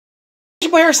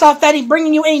your boy yourself, Daddy,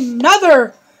 bringing you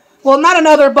another, well, not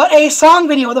another, but a song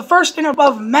video, the first in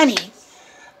of many.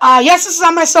 Yes, this is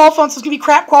on my cell phone, so it's going to be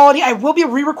crap quality. I will be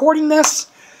re-recording this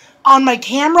on my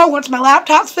camera once my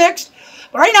laptop's fixed.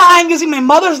 But right now, I'm using my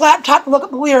mother's laptop to look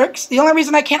up the lyrics. The only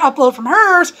reason I can't upload from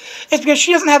hers is because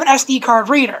she doesn't have an SD card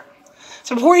reader.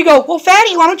 So before you go, well,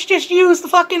 Fatty, why don't you just use the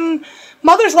fucking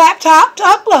mother's laptop to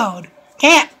upload?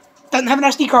 Can't. Doesn't have an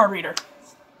SD card reader.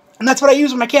 And that's what I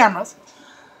use with my cameras.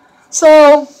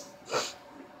 So,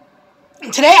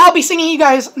 today I'll be singing you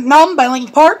guys Numb by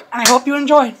Linkin Park, and I hope you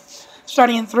enjoy.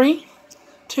 Starting in 3,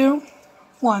 2,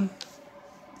 1.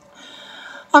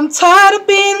 I'm tired of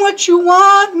being what you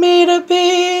want me to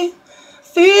be,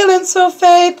 feeling so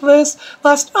faithless,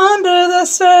 lost under the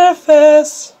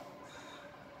surface.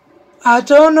 I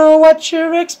don't know what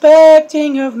you're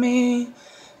expecting of me,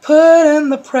 putting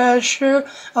the pressure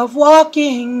of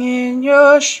walking in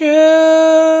your shoes.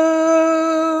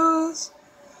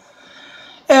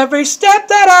 Every step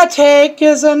that I take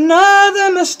is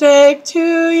another mistake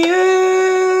to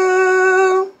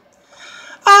you.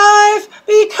 I've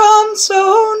become so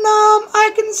numb, I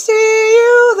can see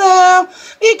you there.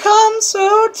 Become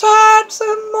so tired,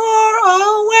 some more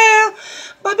aware.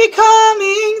 By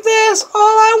becoming this, all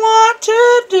I want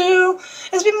to do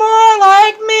is be more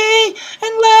like me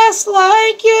and less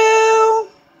like you.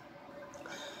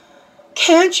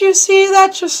 Can't you see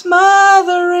that you're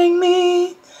smothering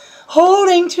me?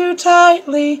 Holding too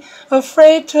tightly,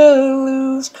 afraid to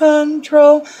lose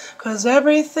control. 'Cause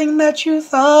everything that you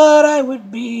thought I would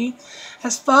be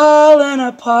has fallen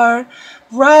apart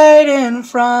right in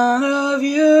front of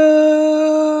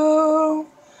you.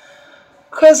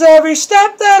 'Cause every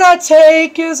step that I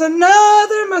take is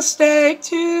another mistake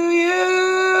to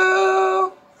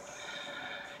you.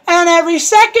 And every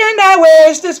second I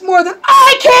waste is more than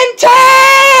I can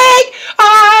take.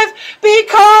 I've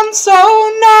become so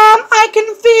numb, I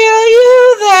can feel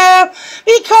you there.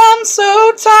 Become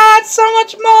so tired, so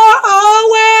much more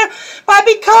aware. By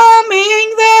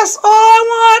becoming this, all I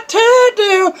want to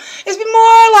do is be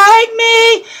more like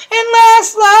me and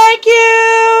less like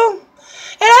you.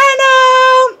 And I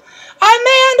know I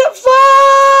may end up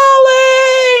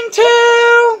falling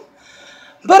too,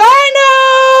 but I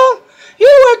know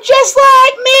you were just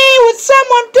like me with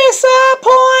someone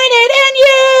disappointed in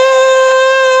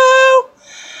you.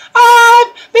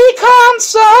 I've become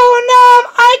so numb,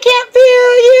 I can't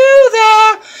feel you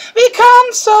there.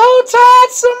 Become so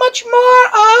tired, so much more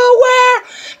aware.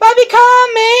 By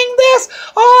becoming this,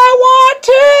 all I want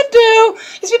to do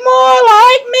is be more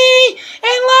like me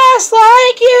and less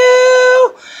like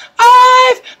you.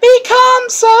 I've become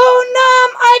so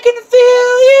numb, I can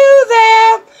feel you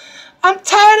there. I'm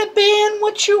tired of being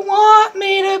what you want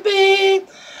me to be.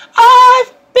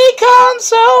 I've become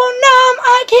so numb,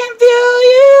 I can't feel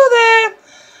you there.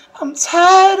 I'm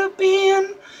tired of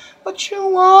being what you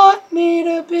want me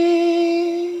to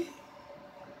be.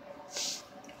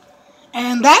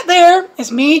 And that there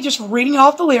is me just reading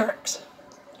off the lyrics.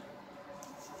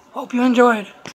 Hope you enjoyed.